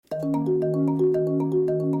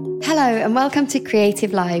Hello and welcome to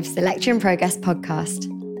Creative Lives, the Lecture in Progress podcast.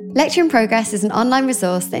 Lecture in Progress is an online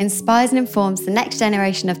resource that inspires and informs the next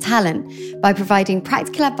generation of talent by providing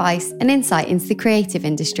practical advice and insight into the creative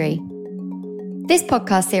industry. This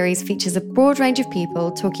podcast series features a broad range of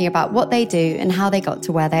people talking about what they do and how they got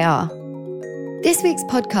to where they are. This week's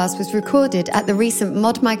podcast was recorded at the recent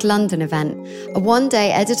ModMag London event, a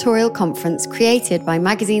one-day editorial conference created by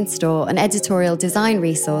magazine store and editorial design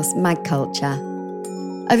resource MagCulture.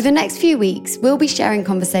 Over the next few weeks, we'll be sharing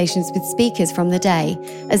conversations with speakers from the day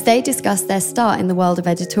as they discuss their start in the world of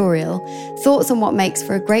editorial, thoughts on what makes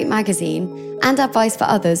for a great magazine, and advice for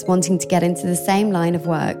others wanting to get into the same line of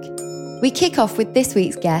work. We kick off with this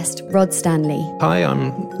week's guest, Rod Stanley. Hi,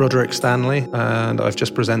 I'm Roderick Stanley, and I've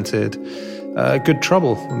just presented Good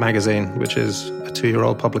Trouble magazine, which is a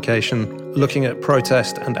 2-year-old publication looking at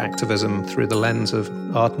protest and activism through the lens of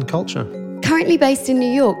art and culture. Currently based in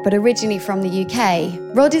New York, but originally from the UK,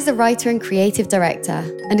 Rod is a writer and creative director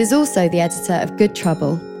and is also the editor of Good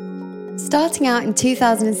Trouble. Starting out in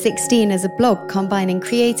 2016 as a blog combining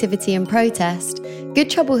creativity and protest, Good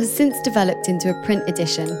Trouble has since developed into a print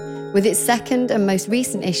edition, with its second and most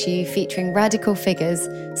recent issue featuring radical figures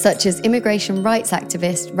such as immigration rights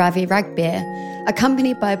activist Ravi Ragbir,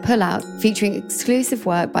 accompanied by a pullout featuring exclusive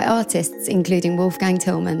work by artists including Wolfgang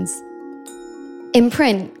Tillmans. In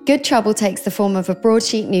print, Good Trouble takes the form of a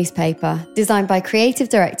broadsheet newspaper designed by creative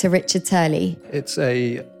director Richard Turley. It's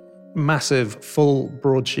a massive, full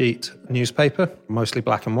broadsheet newspaper, mostly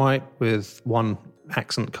black and white, with one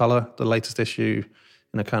accent colour, the latest issue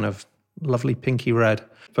in a kind of lovely pinky red.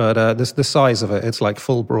 But the size of it, it's like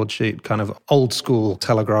full broadsheet, kind of old school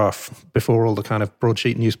Telegraph before all the kind of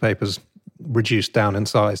broadsheet newspapers reduced down in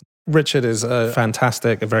size. Richard is a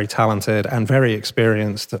very talented and very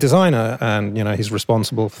experienced designer, and he's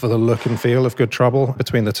responsible for the look and feel of Good Trouble.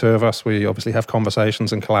 Between the two of us, we obviously have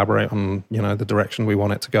conversations and collaborate on the direction we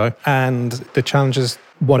want it to go. And the challenge is,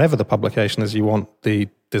 whatever the publication is, you want the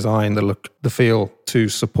design, the look, the feel to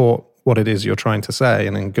support what it is you're trying to say.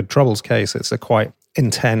 And in Good Trouble's case, it's a quite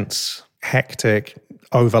intense, hectic,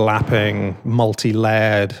 overlapping,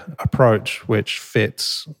 multi-layered approach which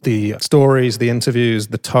fits the stories, the interviews,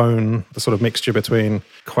 the tone, the sort of mixture between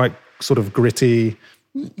quite sort of gritty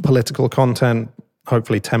political content,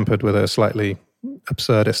 hopefully tempered with a slightly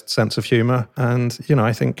absurdist sense of humour. And,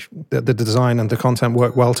 I think that the design and the content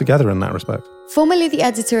work well together in that respect. Formerly the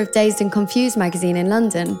editor of Dazed and Confused magazine in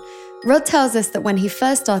London, Rod tells us that when he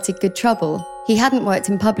first started Good Trouble, he hadn't worked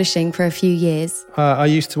in publishing for a few years. I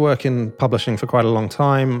used to work in publishing for quite a long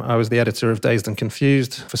time. I was the editor of Dazed and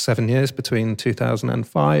Confused for 7 years, between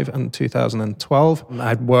 2005 and 2012.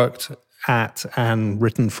 I'd worked at and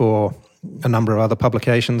written for a number of other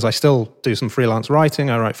publications. I still do some freelance writing.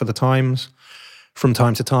 I write for The Times from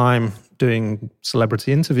time to time, doing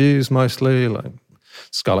celebrity interviews mostly, like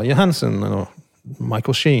Scarlett Johansson or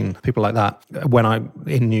Michael Sheen, people like that, when I'm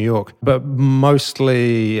in New York. But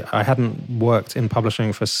mostly I hadn't worked in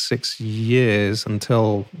publishing for 6 years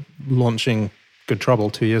until launching Good Trouble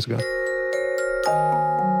 2 years ago.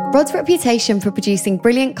 Rod's reputation for producing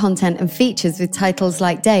brilliant content and features with titles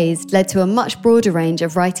like Dazed led to a much broader range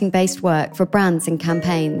of writing-based work for brands and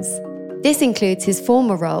campaigns. This includes his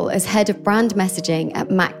former role as head of brand messaging at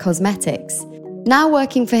MAC Cosmetics. Now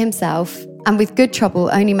working for himself, and with Good Trouble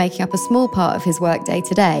only making up a small part of his work day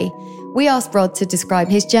to day, we asked Rod to describe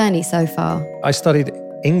his journey so far. I studied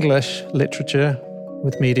English literature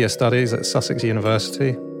with media studies at Sussex University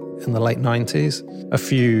in the late 90s. A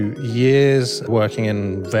few years working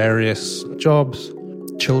in various jobs,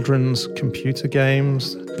 children's computer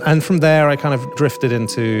games. And from there, I kind of drifted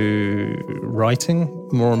into writing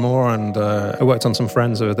more and more. And I worked on some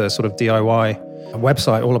friends with a sort of DIY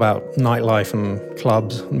website all about nightlife and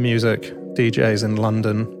clubs, music, DJs in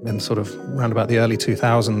London in sort of around about the early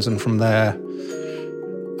 2000s. And from there,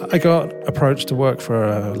 I got approached to work for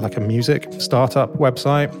a music startup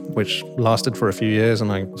website, which lasted for a few years.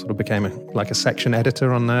 And I sort of became a section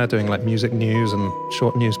editor on there, doing music news and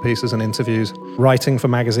short news pieces and interviews. Writing for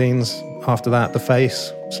magazines after that, The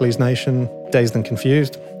Face, Sleaze Nation, Dazed and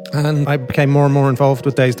Confused. And I became more and more involved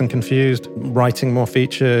with Dazed and Confused, writing more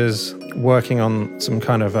features, working on some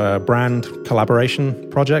kind of brand collaboration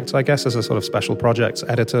projects, I guess, as a sort of special projects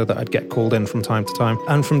editor that I'd get called in from time to time.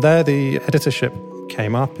 And from there, the editorship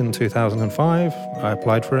came up in 2005. I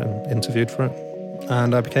applied for it and interviewed for it,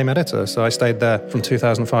 and I became editor. So I stayed there from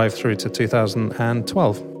 2005 through to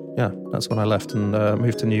 2012. Yeah, that's when I left and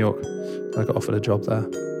moved to New York. I got offered a job there.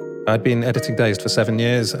 I'd been editing Dazed for 7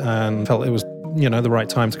 years and felt it was the right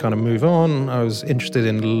time to kind of move on. I was interested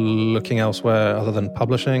in looking elsewhere other than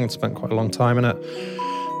publishing and spent quite a long time in it.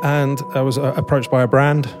 And I was approached by a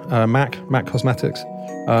brand, MAC Cosmetics,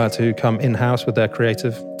 to come in-house with their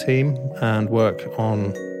creative team and work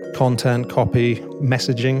on content, copy,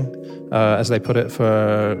 messaging, as they put it,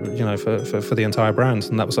 for the entire brand.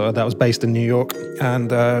 And that was based in New York,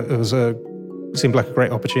 and it seemed like a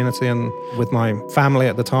great opportunity. And with my family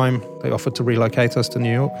at the time, they offered to relocate us to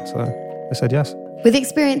New York, so I said yes. With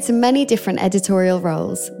experience in many different editorial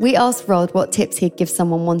roles, we asked Rod what tips he'd give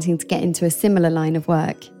someone wanting to get into a similar line of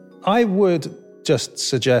work. I would just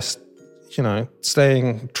suggest,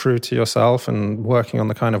 staying true to yourself and working on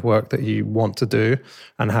the kind of work that you want to do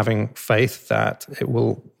and having faith that it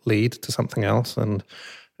will lead to something else. And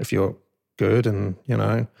if you're good and,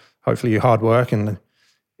 hopefully you hard work and,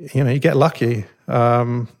 you get lucky,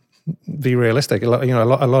 be realistic. A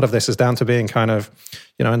lot of this is down to being kind of,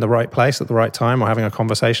 in the right place at the right time, or having a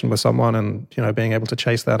conversation with someone and, being able to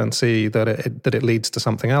chase that and see that it leads to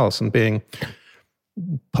something else, and being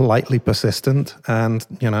politely persistent and,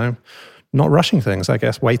 not rushing things, I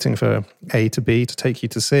guess, waiting for A to B to take you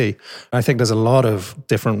to C. I think there's a lot of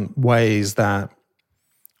different ways that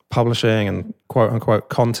publishing and quote unquote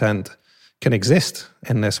content can exist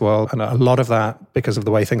in this world. And a lot of that, because of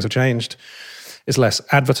the way things have changed, is less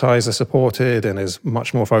advertiser supported and is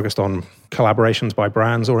much more focused on collaborations by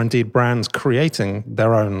brands, or indeed brands creating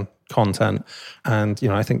their own content. And,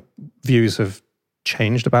 I think views have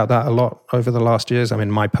changed about that a lot over the last years. I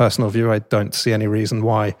mean, my personal view, I don't see any reason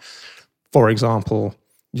why, for example,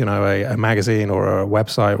 a magazine or a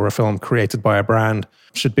website or a film created by a brand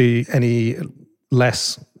should be any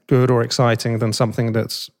less good or exciting than something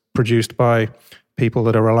that's produced by people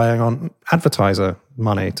that are relying on advertiser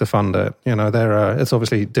money to fund it. It's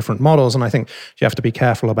obviously different models, and I think you have to be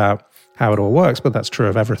careful about how it all works, but that's true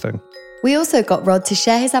of everything. We also got Rod to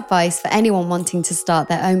share his advice for anyone wanting to start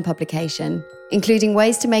their own publication, including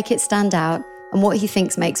ways to make it stand out and what he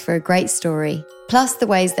thinks makes for a great story, plus the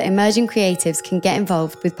ways that emerging creatives can get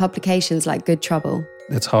involved with publications like Good Trouble.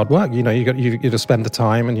 It's hard work. You got to spend the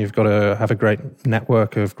time, and you've got to have a great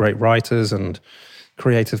network of great writers and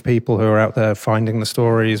creative people who are out there finding the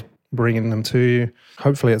stories, bringing them to you.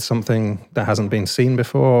 Hopefully it's something that hasn't been seen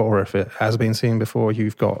before, or if it has been seen before,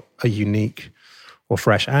 you've got a unique or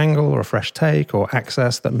fresh angle or a fresh take or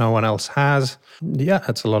access that no one else has. Yeah,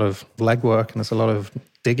 it's a lot of legwork, and it's a lot of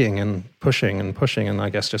digging and pushing, and I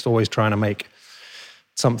guess just always trying to make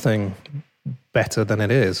something better than it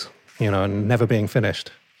is, and never being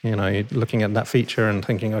finished. You're looking at that feature and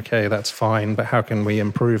thinking, okay, that's fine, but how can we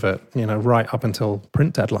improve it, right up until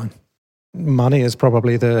print deadline. Money is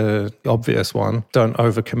probably the obvious one. Don't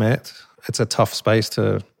overcommit. It's a tough space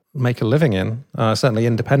to make a living in, certainly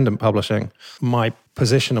independent publishing. My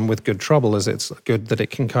position and with Good Trouble is it's good that it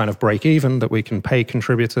can kind of break even, that we can pay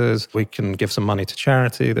contributors, we can give some money to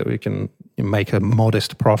charity, that we can make a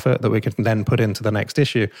modest profit that we can then put into the next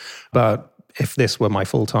issue. But if this were my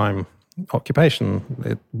full-time occupation,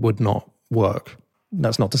 it would not work.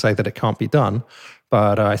 That's not to say that it can't be done,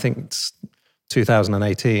 but I think it's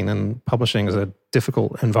 2018 and publishing is a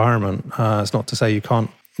difficult environment. It's not to say you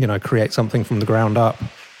can't, create something from the ground up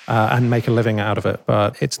and make a living out of it.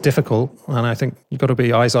 But it's difficult, and I think you've got to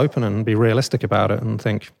be eyes open and be realistic about it and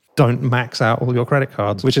think, don't max out all your credit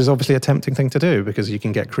cards, which is obviously a tempting thing to do because you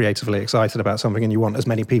can get creatively excited about something and you want as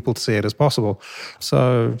many people to see it as possible.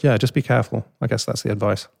 So yeah, just be careful. I guess that's the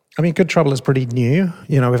advice. I mean, Good Trouble is pretty new.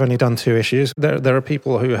 We've only done 2 issues. There are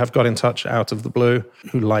people who have got in touch out of the blue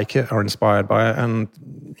who like it, are inspired by it. And,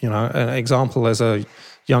 an example is a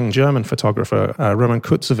young German photographer, Roman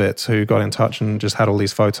Kutzowitz, who got in touch and just had all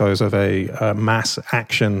these photos of a mass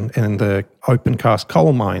action in the open cast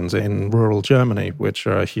coal mines in rural Germany, which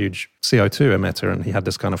are a huge CO2 emitter. And he had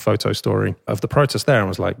this kind of photo story of the protest there and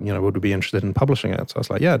was like, would we be interested in publishing it? So I was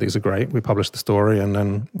like, yeah, these are great. We published the story. And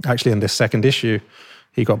then actually in this second issue,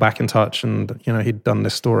 he got back in touch and, he'd done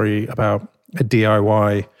this story about a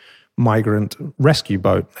DIY migrant rescue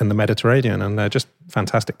boat in the Mediterranean. And they're just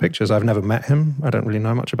fantastic pictures. I've never met him. I don't really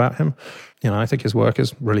know much about him. I think his work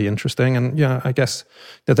is really interesting. And I guess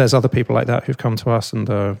that there's other people like that who've come to us and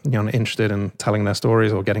are, interested in telling their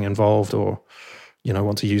stories or getting involved or,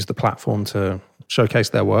 want to use the platform to showcase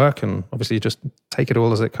their work. And obviously you just take it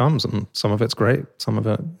all as it comes. And some of it's great, some of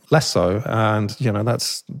it less so. And,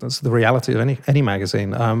 that's the reality of any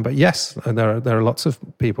magazine. But yes, there are lots of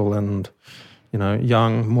people and,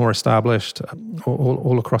 young, more established,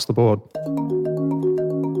 all across the board.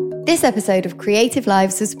 This episode of Creative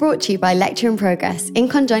Lives was brought to you by Lecture in Progress in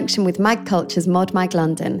conjunction with Mag Culture's Mod Mag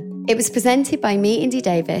London. It was presented by me, Indy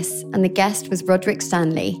Davis, and the guest was Roderick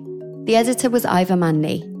Stanley. The editor was Ivor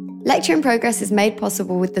Manley. Lecture in Progress is made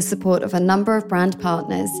possible with the support of a number of brand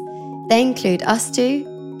partners. They include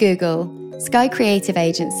Us2, Google, Sky Creative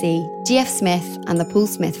Agency, GF Smith and the Paul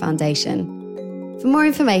Smith Foundation. For more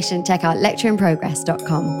information, check out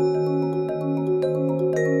lectureinprogress.com.